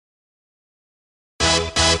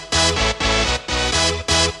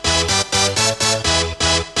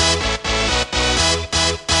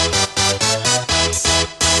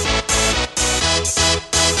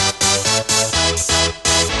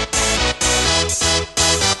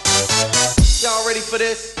for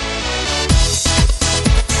this?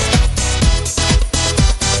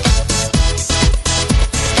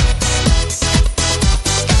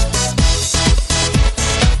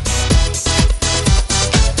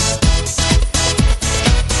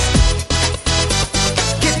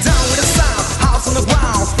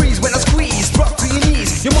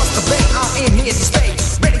 You must obey, I'm in here to stay.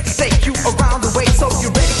 Ready to take you around the way, so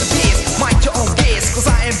you're ready for this. Mind your own biz, cause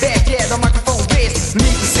I am bad, yeah, the microphone wrist. Need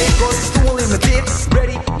to sit, cause it's too limited.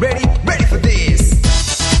 Ready for this.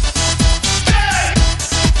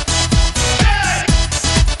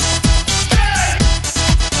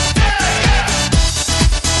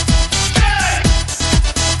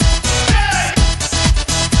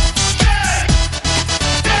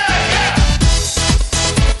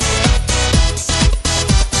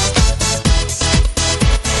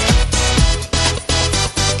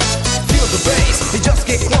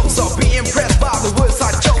 Get closer, be impressed by the words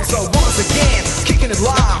I chose. So once again, kicking it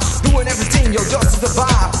live, doing everything, yo, just to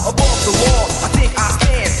survive. Above the law, I think I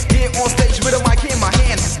stand here on stage with a mic in my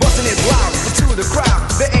hand, busting it loud into the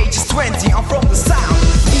crowd. The age is 20, I'm from the south.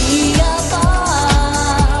 Be a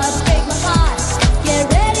part, break my heart. Get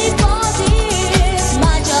ready for this.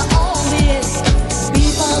 Mind your own biz.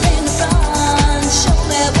 People in the front, show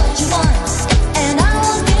me what you want, and I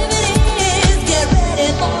will give it is. Get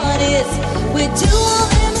ready for this. We do.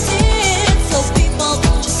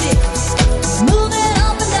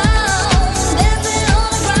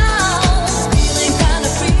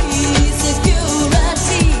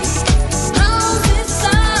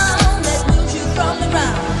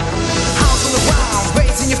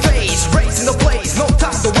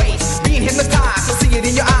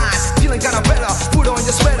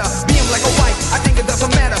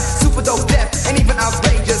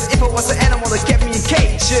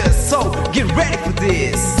 So get ready for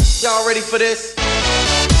this. Y'all ready for this?